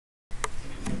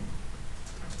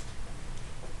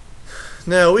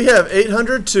Now we have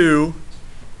 802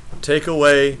 take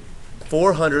away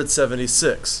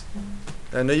 476.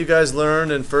 I know you guys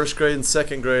learned in first grade and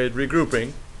second grade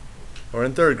regrouping, or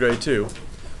in third grade too,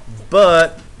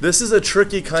 but this is a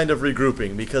tricky kind of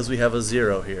regrouping because we have a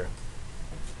 0 here.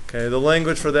 Okay, the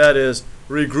language for that is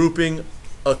regrouping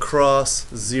across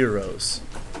zeros.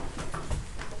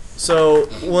 So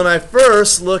when I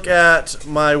first look at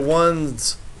my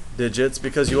ones digits,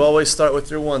 because you always start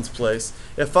with your ones place,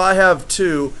 if I have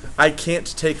 2, I can't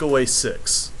take away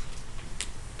 6.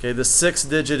 Okay, the 6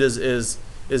 digit is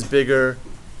bigger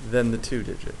than the 2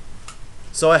 digit.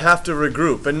 So I have to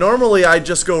regroup. And normally I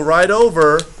just go right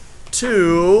over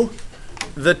to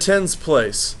the tens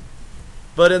place.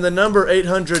 But in the number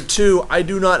 802, I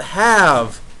do not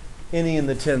have any in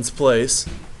the tens place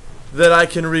that I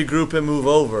can regroup and move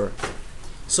over.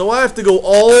 So I have to go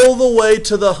all the way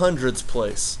to the hundreds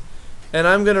place. And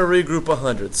I'm going to regroup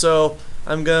 100. So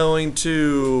I'm going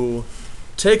to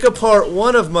take apart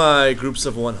one of my groups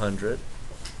of 100.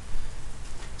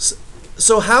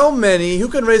 So how many, who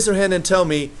can raise their hand and tell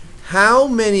me how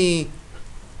many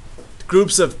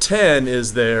groups of 10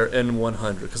 is there in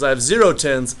 100? Because I have 0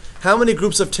 tens. How many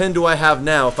groups of 10 do I have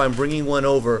now if I'm bringing one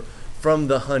over from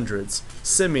the hundreds?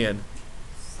 Simeon.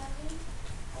 7.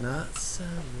 Not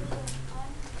 7.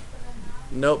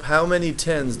 Nope. How many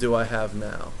tens do I have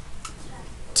now?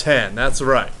 10. That's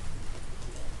right.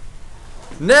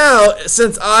 Now,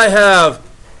 since I have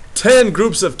 10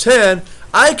 groups of 10,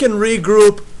 I can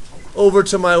regroup over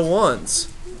to my ones.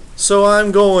 So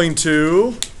I'm going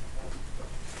to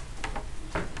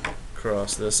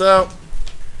cross this out.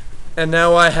 And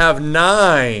now I have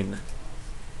 9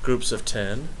 groups of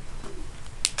 10.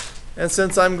 And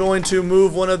since I'm going to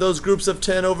move one of those groups of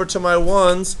 10 over to my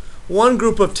ones, one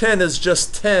group of 10 is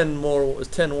just 10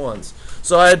 ones.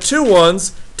 So I had 2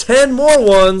 ones, 10 more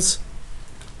ones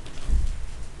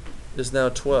is now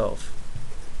 12.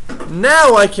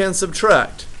 Now I can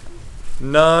subtract.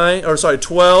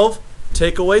 12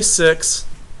 take away 6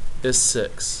 is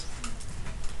 6.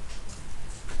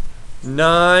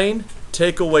 9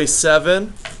 take away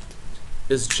 7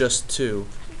 is just 2.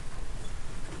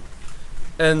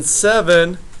 And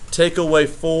 7 take away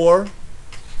 4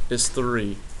 is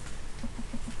 3.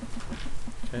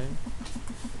 Okay.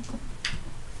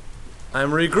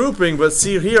 I'm regrouping, but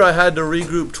see here I had to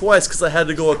regroup twice because I had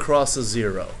to go across a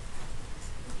 0.